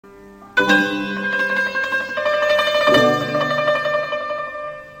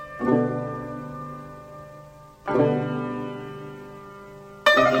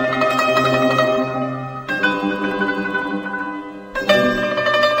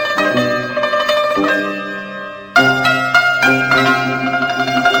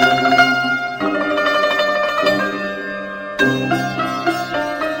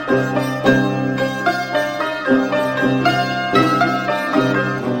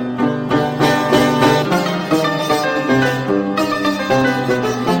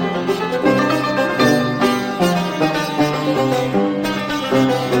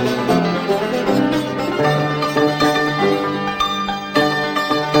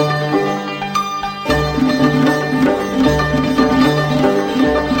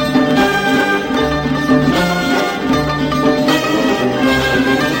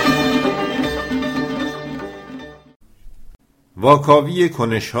واکاوی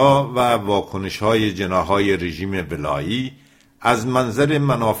کنش‌ها و واکنش‌های جناح‌های رژیم ولایی از منظر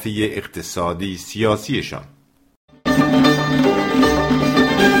منافع اقتصادی-سیاسیشان.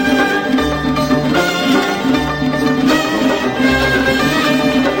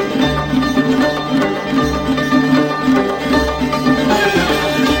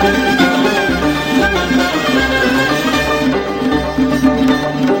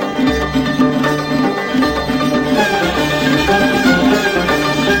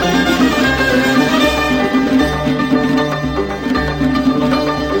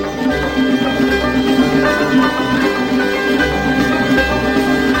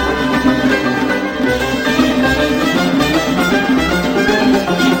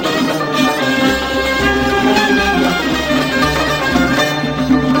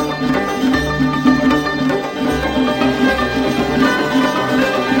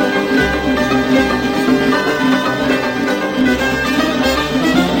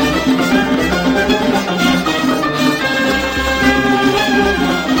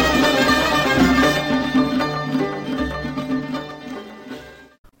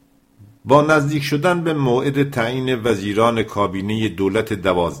 با نزدیک شدن به موعد تعیین وزیران کابینه دولت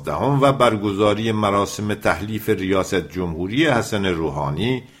دوازدهم و برگزاری مراسم تحلیف ریاست جمهوری حسن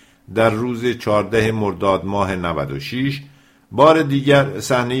روحانی در روز 14 مردادماه 96 بار دیگر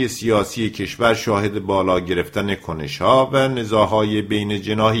صحنه سیاسی کشور شاهد بالا گرفتن کنش‌ها و نزاع‌های بین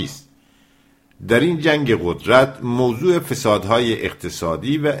جناحی است. در این جنگ قدرت موضوع فسادهای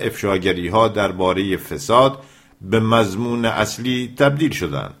اقتصادی و افشاگری‌ها درباره فساد به مضمون اصلی تبدیل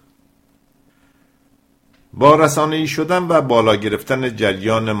شدند. با رسانه‌ای شدن و بالا گرفتن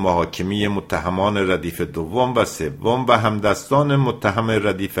جریان محاکمه متهمان ردیف دوم و سوم و همدستان متهم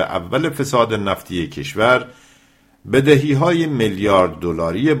ردیف اول فساد نفتی کشور، بدهی‌های میلیارد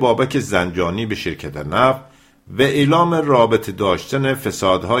دلاری بابک زنجانی به شرکت نفت و اعلام رابطه داشتن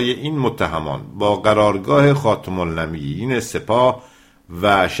فسادهای این متهمان با قرارگاه خاتم النبیین سپاه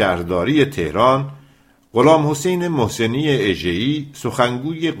و شهرداری تهران، غلام حسین محسنی اژه‌ای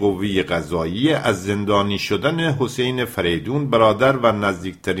سخنگوی قوه قضاییه از زندانی شدن حسین فریدون برادر و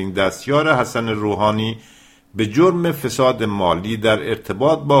نزدیکترین دستیار حسن روحانی به جرم فساد مالی در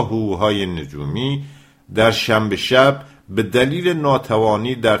ارتباط با حقوق‌های نجومی در شنبه شب به دلیل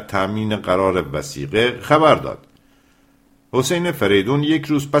ناتوانی در تأمین قرار وثیقه خبر داد. حسین فریدون یک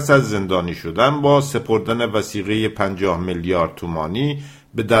روز پس از زندانی شدن با سپردن وثیقه 50 میلیارد تومانی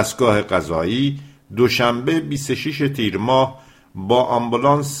به دستگاه قضایی دوشنبه 26 تیر ماه با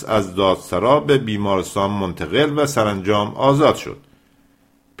آمبولانس از دادسرا به بیمارستان منتقل و سرانجام آزاد شد.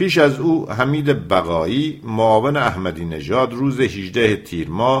 پیش از او حمید بقایی معاون احمدی نژاد روز 18 تیر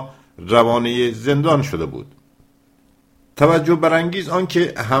ماه روانه زندان شده بود. توجه برانگیز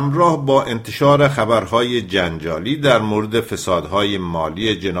آنکه همراه با انتشار خبرهای جنجالی در مورد فسادهای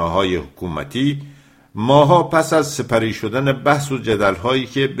مالی جناح‌های حکومتی، ماها پس از سپری شدن بحث و جدل‌هایی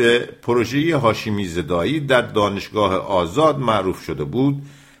که به پروژه هاشمی زدایی در دانشگاه آزاد معروف شده بود،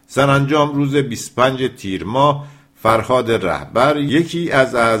 سرانجام روز 25 تیر ماه فرهاد رهبر، یکی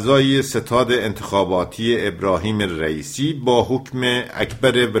از اعضای ستاد انتخاباتی ابراهیم رئیسی با حکم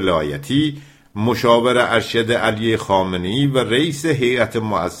اکبر ولایتی، مشاور ارشد علی خامنه‌ای و رئیس هیئت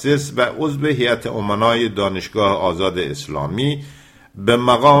مؤسس و عضو هیئت امنای دانشگاه آزاد اسلامی به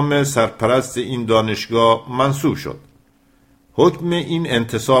مقام سرپرست این دانشگاه منصوب شد. حکم این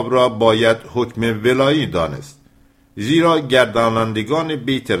انتصاب را باید حکم ولایی دانست، زیرا گردانندگان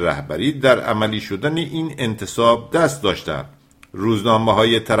بیت رهبری در عملی شدن این انتصاب دست داشتند.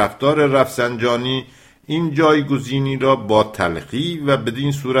 روزنامه‌های طرفدار رفسنجانی این جایگزینی را با تلخی و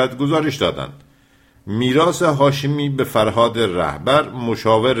بدین صورت گزارش دادند: میراث هاشمی به فرهاد رهبر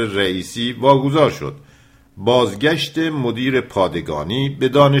مشاور رئیسی واگذار شد. بازگشت مدیر پادگانی به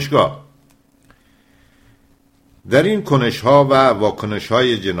دانشگاه. در این کنش‌ها و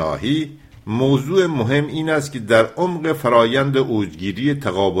واکنش‌های جناحی موضوع مهم این است که در عمق فرایند اوجگیری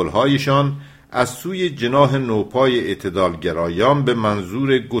تقابل‌هایشان از سوی جناح نوپای اعتدالگرایان به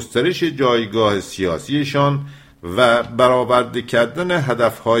منظور گسترش جایگاه سیاسیشان و برآورده کردن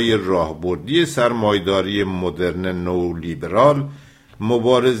هدفهای راهبردی سرمایه‌داری مدرن نولیبرال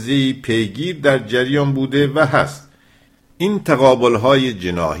مبارزه‌ای پیگیر در جریان بوده و هست. این تقابل‌های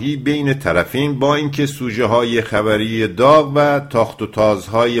جناحی بین طرفین با اینکه سوژه‌های خبری داغ و تاخت و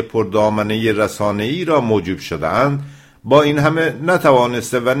تازهای پردامنه رسانه‌ای را موجب شده‌اند، با این همه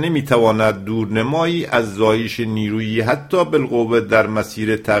نتوانسته و نمیتواند دورنمایی از زایش نیرویی حتی بالقوه در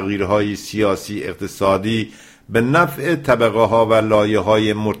مسیر تغییرهای سیاسی اقتصادی به نفع طبقه‌ها و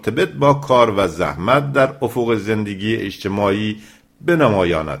لایه‌های مرتبط با کار و زحمت در افق زندگی اجتماعی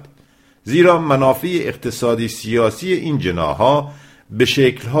بنمایاند، زیرا منافع اقتصادی-سیاسی این جناح‌ها به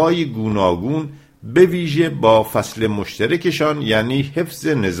شکل‌های گوناگون به ویژه با فصل مشترکشان یعنی حفظ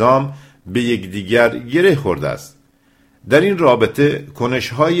نظام به یکدیگر گره خورده است. در این رابطه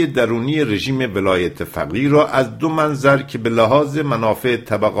کنش‌های درونی رژیم ولایت فقیه را از دو منظر که به لحاظ منافع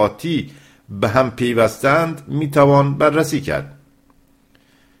طبقاتی به هم پیوستند میتوان بررسی کرد.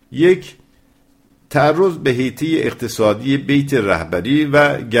 یک، تعرض به هیئت اقتصادی بیت رهبری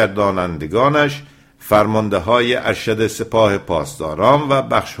و گردانندگانش، فرمانده‌های ارشد سپاه پاسداران و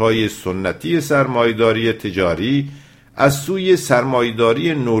بخش‌های سنتی سرمایه‌داری تجاری از سوی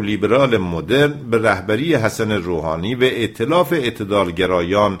سرمایه‌داری نولیبرال مدرن به رهبری حسن روحانی و ائتلاف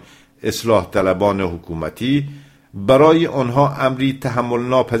اعتدالگرایان اصلاح طلبان حکومتی برای آنها امری تحمل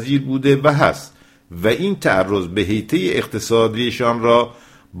ناپذیر بوده و هست و این تعرض به هیئت اقتصادیشان را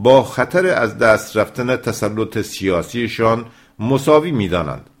با خطر از دست رفتن تسلط سیاسیشان مساوی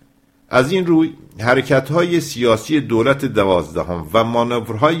می‌دانند. از این روی حرکت‌های سیاسی دولت دوازدهم و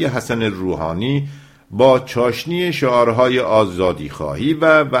مانورهای حسن روحانی با چاشنی شعارهای آزادیخواهی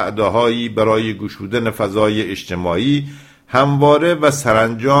و وعده‌هایی برای گشودن فضای اجتماعی همواره و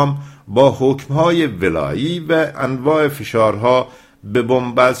سرانجام با حکم‌های ولایی و انواع فشارها به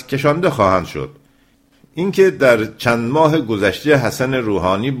بنبست کشانده خواهند شد. اینکه در چند ماه گذشته حسن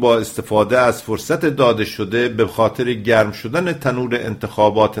روحانی با استفاده از فرصت داده شده به خاطر گرم شدن تنور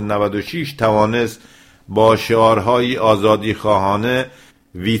انتخابات 96 توانست با شعارهای آزادی خواهانه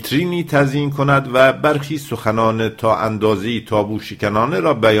ویترینی تزیین کند و برخی سخنان تا اندازه‌ای تابو شکنانه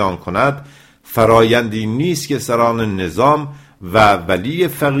را بیان کند، فرایندی نیست که سران نظام و ولی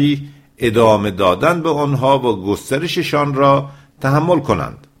فقیه ادامه دادن به آنها و گسترششان را تحمل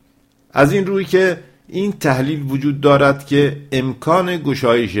کنند. از این روی که این تحلیل وجود دارد که امکان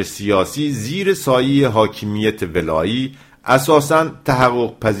گشایش سیاسی زیر سایه حاکمیت ولایی اساساً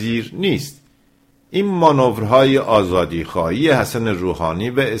تحقق پذیر نیست. این مانورهای آزادیخواهی حسن روحانی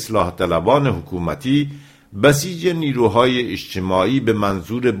و اصلاح طلبان حکومتی بسیج نیروهای اجتماعی به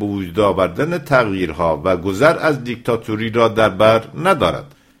منظور به وجود آوردن تغییرها و گذر از دیکتاتوری را در بر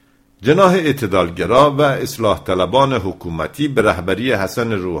ندارد. جناح اعتدالگرا و اصلاح طلبان حکومتی به رهبری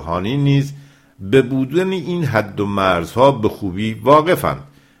حسن روحانی نیز به بودن این حد و مرزها به خوبی واقفند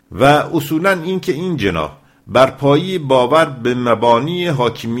و اصولاً اینکه این جناح بر پایه باور به مبانی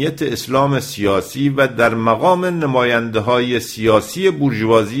حاکمیت اسلام سیاسی و در مقام نماینده‌های سیاسی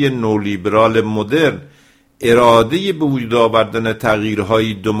بورژوازی نولیبرال مدرن اراده به وجود آوردن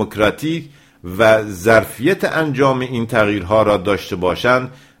تغییرهای دموکراتیک و ظرفیت انجام این تغییرها را داشته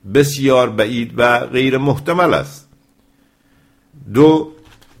باشند بسیار بعید و غیر محتمل است. دو،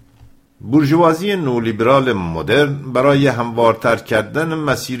 بورژوازی نولیبرال مدرن برای هموارتر کردن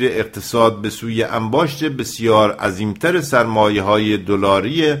مسیر اقتصاد به سوی انباشت بسیار عظیمتر سرمایه‌های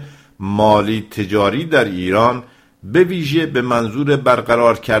دلاری مالی تجاری در ایران به ویژه به منظور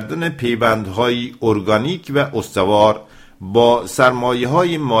برقرار کردن پیوندهای ارگانیک و استوار با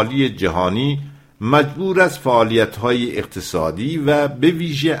سرمایه‌های مالی جهانی مجبور از فعالیت‌های اقتصادی و به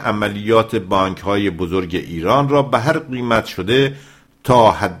ویژه عملیات بانک‌های بزرگ ایران را به هر قیمت شده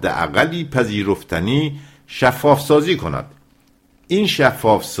تا حد اقلی پذیرفتنی شفاف سازی کند. این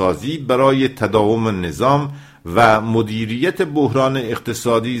شفاف سازی برای تداوم نظام و مدیریت بحران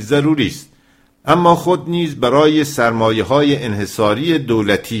اقتصادی ضروری است، اما خود نیز برای سرمایه‌های انحصاری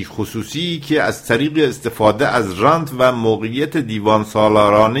دولتی خصوصی که از طریق استفاده از رانت و موقعیت دیوان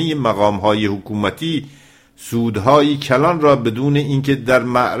سالارانه مقام‌های حکومتی سودهای کلان را بدون اینکه در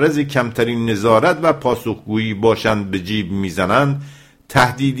معرض کمترین نظارت و پاسخگویی باشند به جیب میزنند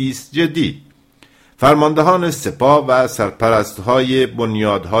تهدیدی است جدی. فرماندهان سپاه و سرپرستهای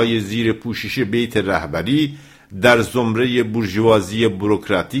بنیادهای زیر پوشش بیت رهبری در زمره بورژوازی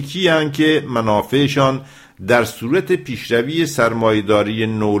بوروکراتیکی اند که منافعشان در صورت پیشروی سرمایه‌داری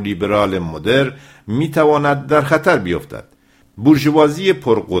نولیبرال مدرن میتواند در خطر بیفتد. بورژوازی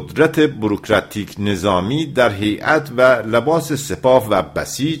پرقدرت بوروکراتیک نظامی در هیئت و لباس سپاه و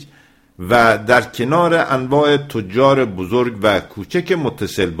بسیج و در کنار انواع تجار بزرگ و کوچک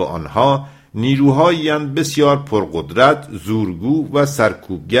متصل به آنها نیروهایی بسیار پرقدرت، زورگو و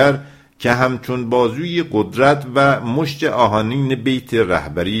سرکوبگر که همچون بازوی قدرت و مشت آهنین بیت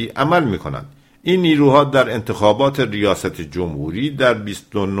رهبری عمل می‌کنند. این نیروها در انتخابات ریاست جمهوری در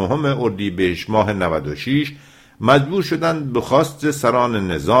 29 اردیبهشت ماه 96 مجبور شدند به خواست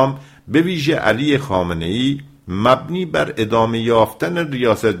سران نظام به ویژه علی خامنه‌ای مبنی بر ادامه یافتن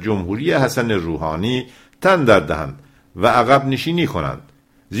ریاست جمهوری حسن روحانی تن در دهند و عقب نشینی کنند،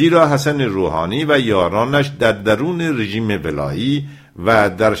 زیرا حسن روحانی و یارانش در درون رژیم ولایی و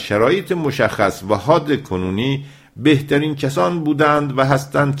در شرایط مشخص و حاد کنونی بهترین کسان بودند و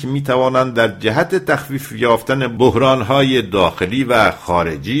هستند که می توانند در جهت تخفیف یافتن بحرانهای داخلی و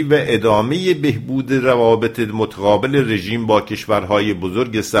خارجی و ادامه بهبود روابط متقابل رژیم با کشورهای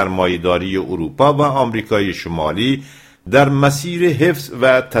بزرگ سرمایه‌داری اروپا و آمریکای شمالی در مسیر حفظ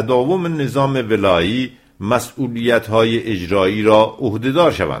و تداوم نظام ولایی مسئولیت‌های اجرایی را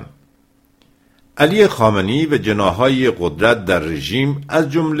عهده‌دار شوند. علی خامنه‌ای و جناح‌های قدرت در رژیم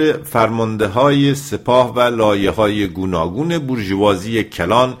از جمله فرمانده‌های سپاه و لایه‌های گوناگون بورژوازی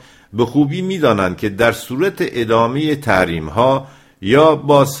کلان به خوبی می‌دانند که در صورت ادامه تحریم‌ها یا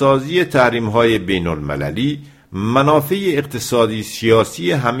بازسازی تحریم‌های بین‌المللی منافع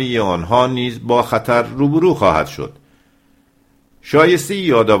اقتصادی-سیاسی همه آنها نیز با خطر روبرو خواهد شد. شایسته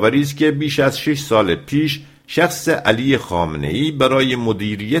یادآوری است که بیش از 6 سال پیش شخص علی خامنه‌ای برای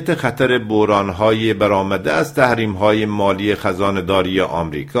مدیریت خطر بحران‌های برآمده از تحریم‌های مالی خزانه‌داری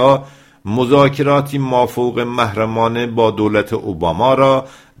آمریکا مذاکراتی مافوق محرمانه با دولت اوباما را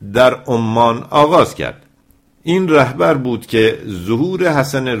در عمان آغاز کرد. این رهبر بود که ظهور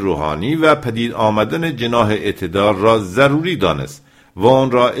حسن روحانی و پدید آمدن جناح اعتدال را ضروری دانست و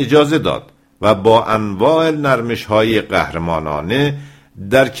آن را اجازه داد و با انواع نرمش‌های قهرمانانه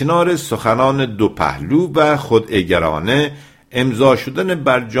در کنار سخنان دو پهلو و خوداگرانه امضا شدن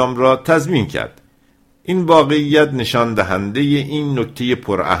برجام را تضمین کرد. این واقعیت نشان دهنده این نکته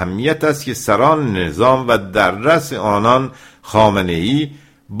پر اهمیت است که سران نظام و در رأس آنان خامنه‌ای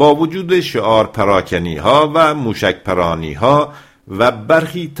با وجود شعار پراکنی‌ها و موشک پرانی‌ها و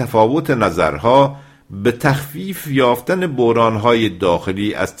برخی تفاوت نظرها به تخفیف یافتن بحران‌های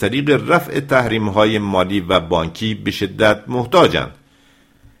داخلی از طریق رفع تحریم‌های مالی و بانکی به شدت محتاجند.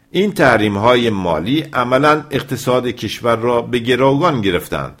 این تحریم‌های مالی عملاً اقتصاد کشور را به گروگان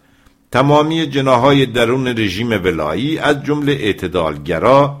گرفتند. تمامی جناح‌های درون رژیم ولایی از جمله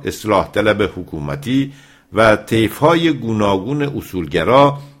اعتدالگرا، اصلاح طلب حکومتی و طیف‌های گوناگون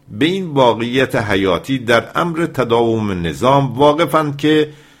اصولگرا به این واقعیت حیاتی در امر تداوم نظام واقفند که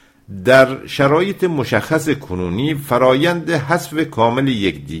در شرایط مشخص کنونی فرایند حذف کامل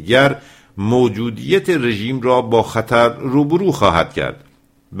یکدیگر موجودیت رژیم را با خطر روبرو خواهد کرد.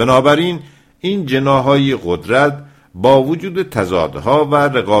 بنابراین این جناح‌های قدرت با وجود تضادها و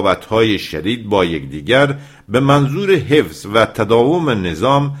رقابت‌های شدید با یکدیگر به منظور حفظ و تداوم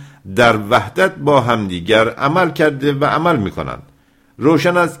نظام در وحدت با همدیگر عمل کرده و عمل می‌کنند.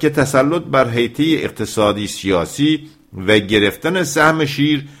 روشن است که تسلط بر حیطه اقتصادی-سیاسی و گرفتن سهم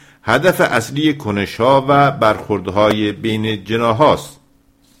شیر هدف اصلی کنش‌ها و برخوردهای بین جناح‌هاست.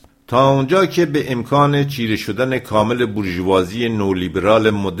 تا اونجا که به امکان چیره شدن کامل بورژوازی نولیبرال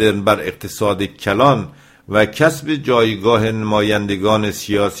مدرن بر اقتصاد کلان و کسب جایگاه نمایندگان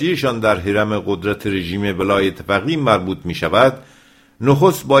سیاسیشان در حرم قدرت رژیم ولایت فقیه مربوط می شود،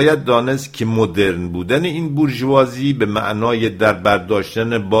 نخست باید دانست که مدرن بودن این بورژوازی به معنای در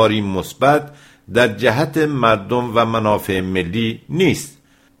برداشتن باری مثبت در جهت مردم و منافع ملی نیست،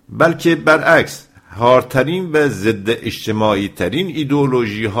 بلکه برعکس حارترین و ضد اجتماعی ترین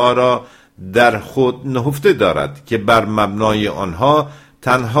ایدئولوژی ها را در خود نهفته دارد که بر مبنای آنها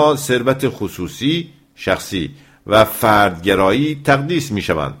تنها ثروت خصوصی، شخصی و فردگرایی تقدیس می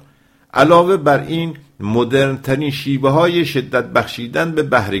شوند. علاوه بر این مدرن ترین شیوه های شدت بخشیدن به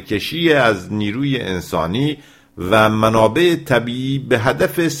بهره کشی از نیروی انسانی و منابع طبیعی به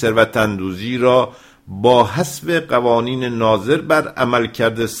هدف ثروت اندوزی را با حسب قوانین ناظر بر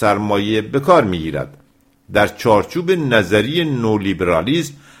عملکرد سرمایه به کار می‌گیرد. در چارچوب نظری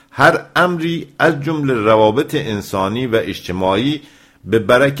نولیبرالیسم هر امری از جمله روابط انسانی و اجتماعی به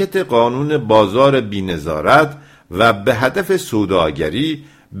برکت قانون بازار بی‌نظارت و به هدف سوداگری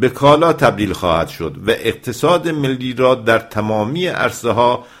به کالا تبدیل خواهد شد و اقتصاد ملی را در تمامی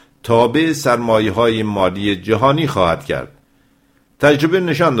عرصه‌ها تابع سرمایه‌های مالی جهانی خواهد کرد. تجربه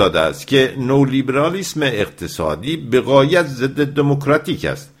نشان داده است که نولیبرالیسم اقتصادی به غایت ضد دموکراتیک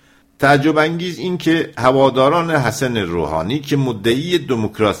است. تعجب انگیز این که هواداران حسن روحانی که مدعی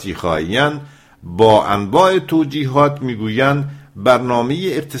دموکراسی خواهی‌اند با انواع توجیهات میگویند برنامه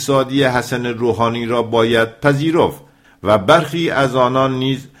اقتصادی حسن روحانی را باید پذیرفت و برخی از آنان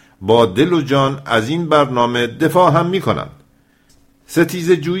نیز با دل و جان از این برنامه دفاع هم می‌کنند.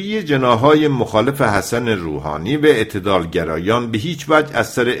 ستیزه‌جویی جناح‌های مخالف حسن روحانی و اعتدالگرایان به هیچ وجه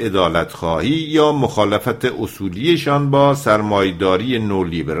اثر عدالت‌خواهی یا مخالفت اصولیشان با سرمایه‌داری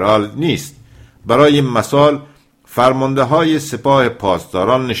نولیبرال نیست. برای مثال فرمانده‌های سپاه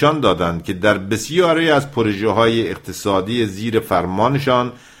پاسداران نشان دادند که در بسیاری از پروژه‌های اقتصادی زیر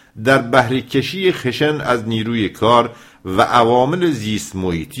فرمانشان در بهره‌کشی خشن از نیروی کار و عوامل زیست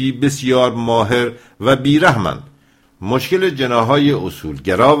محیطی بسیار ماهر و بیرحمند. مشکل جناح‌های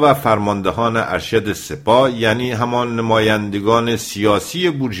اصولگرا و فرماندهان ارشد سپاه، یعنی همان نمایندگان سیاسی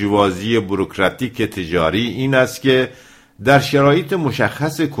بورژوازی بوروکراتیک تجاری، این است که در شرایط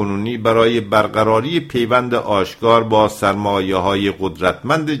مشخص کنونی برای برقراری پیوند آشکار با سرمایه‌های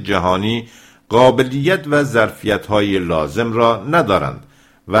قدرتمند جهانی قابلیت و ظرفیت‌های لازم را ندارند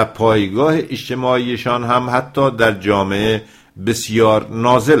و پایگاه اجتماعیشان هم حتی در جامعه بسیار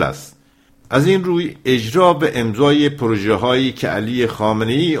نازل است. از این روی اجرا و امضای پروژه‌هایی که علی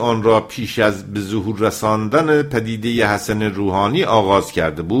خامنه‌ای آن را پیش از به ظهور رساندن پدیده حسن روحانی آغاز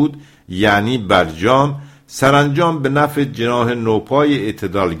کرده بود، یعنی برجام، سرانجام به نفع جناح نوپای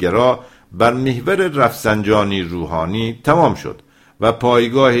اعتدالگرا بر محور رفسنجانی روحانی تمام شد و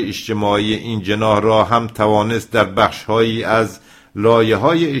پایگاه اجتماعی این جناح را هم توانست در بخش‌هایی از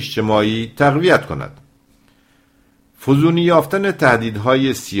لایه‌های اجتماعی تقویت کند. فزونی یافتن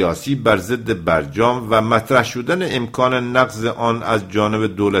تهدیدهای سیاسی بر ضد برجام و مطرح شدن امکان نقض آن از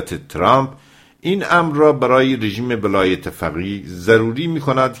جانب دولت ترامپ این امر را برای رژیم ولایت فقیه ضروری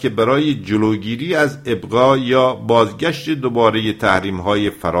می‌کند که برای جلوگیری از ابقا یا بازگشت دوباره تحریم‌های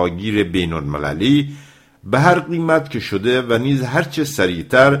فراگیر بین‌المللی به هر قیمت که شده و نیز هرچه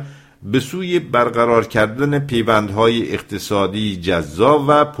سریعتر به سوی برقرار کردن پیوندهای اقتصادی جذاب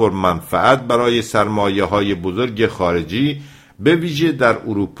و پرمنفعت برای سرمایه‌های بزرگ خارجی به ویژه در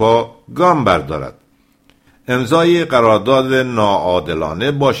اروپا گام بردارد. امضای قرارداد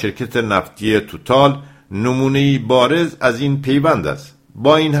ناعادلانه با شرکت نفتی توتال نمونه‌ای بارز از این پیوند است.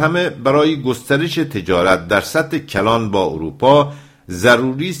 با این همه برای گسترش تجارت در سطح کلان با اروپا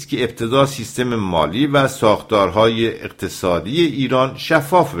ضروری است که ابتدا سیستم مالی و ساختارهای اقتصادی ایران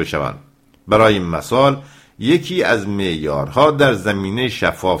شفاف بشوند. برای مثال یکی از معیارها در زمینه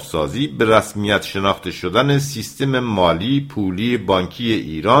شفاف سازی به رسمیت شناخته شدن سیستم مالی پولی بانکی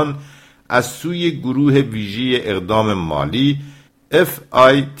ایران از سوی گروه ویژه اقدام مالی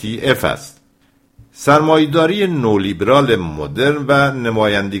FITF است. سرمایه‌داری نولیبرال مدرن و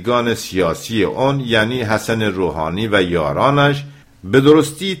نمایندگان سیاسی آن، یعنی حسن روحانی و یارانش، به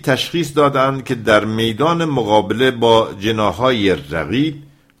درستی تشخیص دادند که در میدان مقابله با جناح‌های رقیب،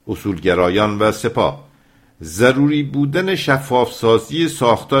 اصولگرایان و سپاه، ضروری بودن شفاف‌سازی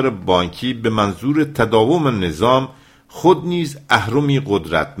ساختار بانکی به منظور تداوم نظام خود نیز اهرمی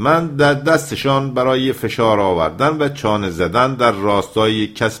قدرتمند در دستشان برای فشار آوردن و چانه زدن در راستای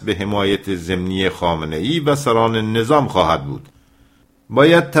کسب حمایت ضمنی خامنه‌ای و سران نظام خواهد بود.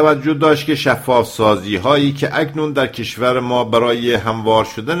 باید توجه داشت که شفاف سازی هایی که اکنون در کشور ما برای هموار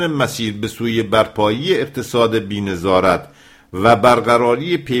شدن مسیر به سوی برپایی اقتصاد بی‌نظارت و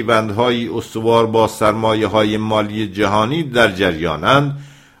برقراری پیوندهای استوار با سرمایه‌های مالی جهانی در جریانند،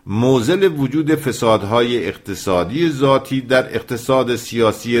 موزل وجود فسادهای اقتصادی ذاتی در اقتصاد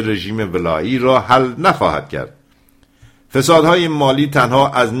سیاسی رژیم ولایی را حل نخواهد کرد. فسادهای مالی تنها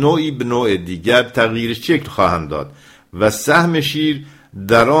از نوعی به نوع دیگر تغییر شکل خواهند داد و سهم شیر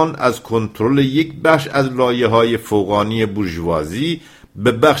در آن از کنترل یک بخش از لایه‌های فوقانی بورژوازی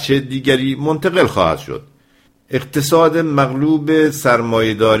به بخش دیگری منتقل خواهد شد. اقتصاد مغلوب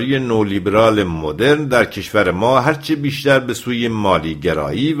سرمایه‌داری نولیبرال مدرن در کشور ما هرچه بیشتر به سوی مالی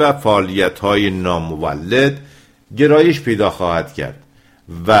گرایی و فعالیت‌های نامولد گرایش پیدا خواهد کرد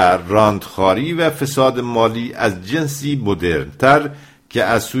و راندخواری و فساد مالی از جنسی مدرن‌تر که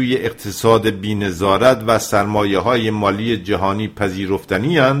از سوی اقتصاد بی‌نظارت و سرمایه‌های مالی جهانی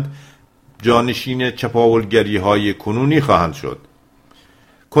پذیرفتنی‌اند، جانشین چپاولگری‌های کنونی خواهند شد.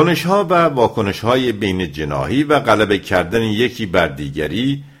 کنش‌ها و واکنش‌های بین جناحی و غلبه کردن یکی بر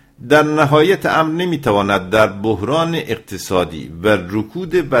دیگری در نهایت امر نمی‌تواند در بحران اقتصادی و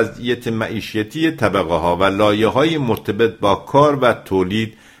رکود وضعیت معیشتی طبقه‌ها و لایه‌های مرتبط با کار و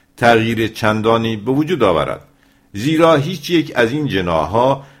تولید تغییر چندانی به وجود آورد، زیرا هیچ یک از این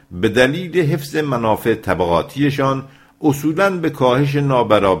جناح‌ها به دلیل حفظ منافع طبقاتیشان اصولاً به کاهش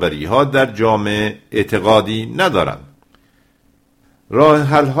نابرابری‌ها در جامعه اعتقادی ندارند. راه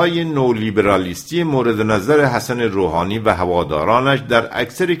حل‌های نولیبرالیستی مورد نظر حسن روحانی و هوادارانش در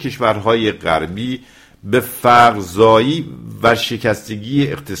اکثر کشورهای غربی به فقرزایی، ورشکستگی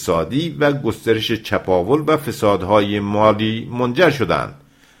اقتصادی و گسترش چپاول و فسادهای مالی منجر شدند.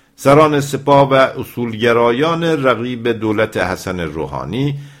 سران سپاه و اصولگرایان رقیب دولت حسن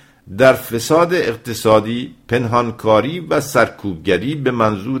روحانی در فساد اقتصادی، پنهانکاری و سرکوبگری به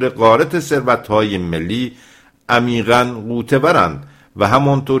منظور غارت ثروت‌های ملی عمیقاً غوطه‌ورند و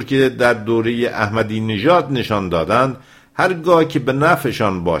همانطور که در دوره احمدی نژاد نشان دادند، هرگاه که به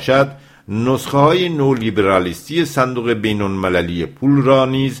نفعشان باشد نسخه‌های نولیبرالیستی صندوق بین‌المللی پول را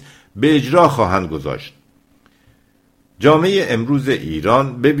نیز به اجرا خواهند گذاشت. جامعه امروز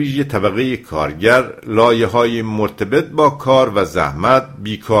ایران به ویژه طبقه کارگر، لایه‌های مرتبط با کار و زحمت،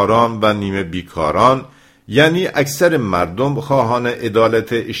 بیکاران و نیمه بیکاران، یعنی اکثر مردم خواهان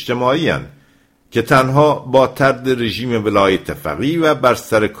عدالت اجتماعی اند که تنها با طرد رژیم ولایت فقیه و بر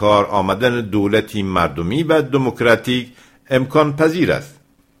سر کار آمدن دولتی مردمی و دموکراتیک امکان پذیر است.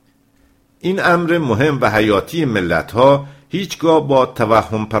 این امر مهم و حیاتی ملت‌ها هیچگاه با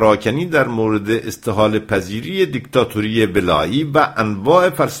توهم پراکنی در مورد استحاله پذیری دیکتاتوری ولایی و انواع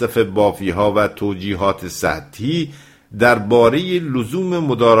فلسفه بافی‌ها و توجیهات سطحی درباره لزوم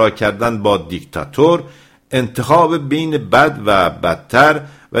مدارا کردن با دیکتاتور، انتخاب بین بد و بدتر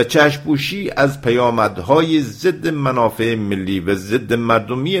و چشم‌پوشی از پیامدهای ضد منافع ملی و ضد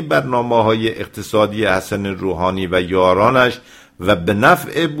مردمی برنامه‌های اقتصادی حسن روحانی و یارانش و به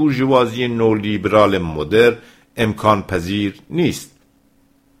نفع بورژوازی نولیبرال مدرن امکان پذیر نیست.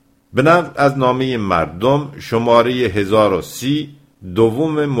 به نقل از نامه مردم شماره 1030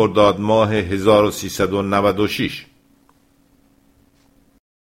 دوم مردادماه 1396.